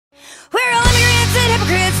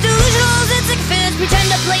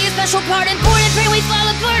crucial part. In born and pain we fall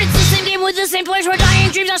apart. It's the same game with the same players. We're dying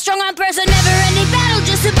dreams are strung on press. A never-ending battle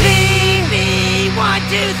just to be me. 1,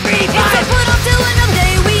 2, 3, 5. It's a put off till end of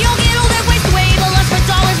day. We all get old and waste away. The lust for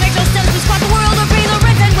dollars makes no sense. We squat the world or pay the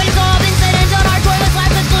rent. And when it's all been said and done, our joyless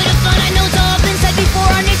lives are fully fun. I know it's all been said before.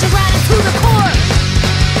 Our nature ran to the core.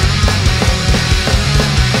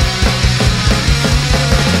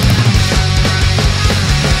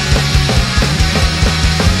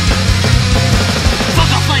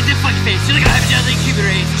 You look at jelly Cuban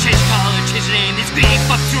race, change color, change your name. These greedy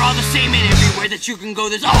fucks are all the same, and everywhere that you can go,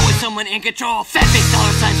 there's always someone in control. Fat face,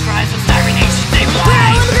 dollar signs, fries, those siren nations, they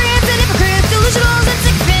lie.